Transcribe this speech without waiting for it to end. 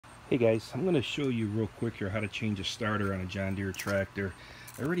Hey guys, I'm going to show you real quick here how to change a starter on a John Deere tractor.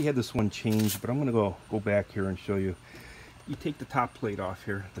 I already had this one changed, but I'm going to go back here and show you. You take the top plate off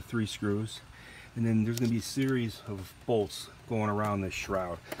here, the 3 screws, and then there's going to be a series of bolts going around this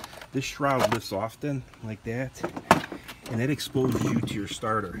shroud. This shroud lifts often like that, and that exposes you to your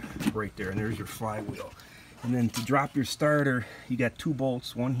starter right there, and there's your flywheel. And then to drop your starter, you got 2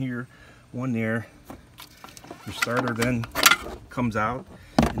 bolts, one here, one there. Your starter then comes out,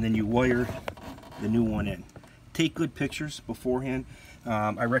 and then you wire the new one in. Take good pictures beforehand.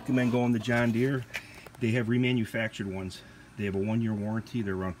 I recommend going to John Deere. They have remanufactured ones. They have a 1-year warranty.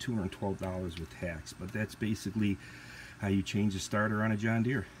 They're around $212 with tax, but that's basically how you change the starter on a John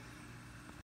Deere.